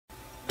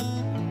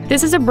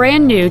This is a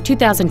brand new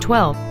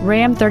 2012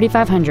 Ram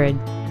 3500.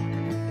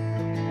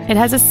 It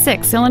has a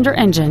 6-cylinder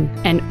engine,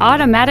 an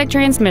automatic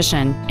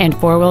transmission, and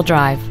 4-wheel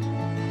drive.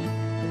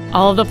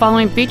 All of the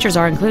following features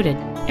are included: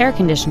 air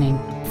conditioning,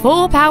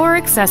 full power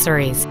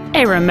accessories,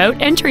 a remote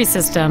entry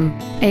system,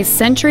 a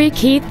Sentry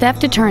key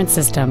theft deterrent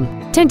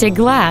system, tinted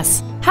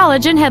glass,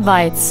 halogen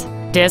headlights,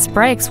 disc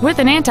brakes with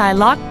an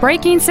anti-lock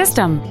braking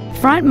system,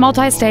 front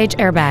multi-stage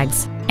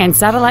airbags, and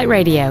satellite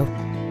radio.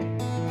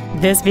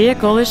 This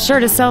vehicle is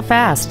sure to sell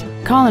fast.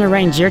 Call and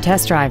arrange your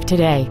test drive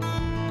today.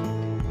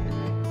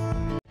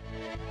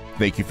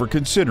 Thank you for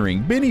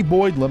considering Benny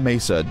Boyd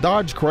LaMesa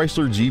Dodge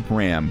Chrysler Jeep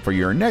Ram for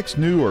your next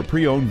new or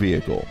pre-owned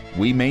vehicle.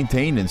 We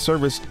maintain and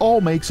service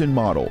all makes and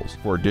models.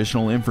 For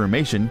additional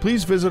information,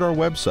 please visit our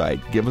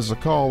website, give us a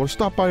call, or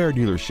stop by our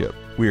dealership.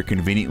 We are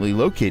conveniently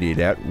located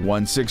at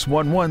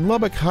 1611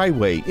 Lubbock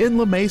Highway in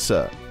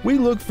Lamesa. We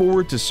look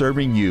forward to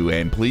serving you,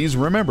 and please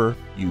remember,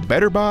 you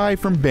better buy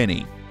from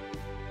Benny.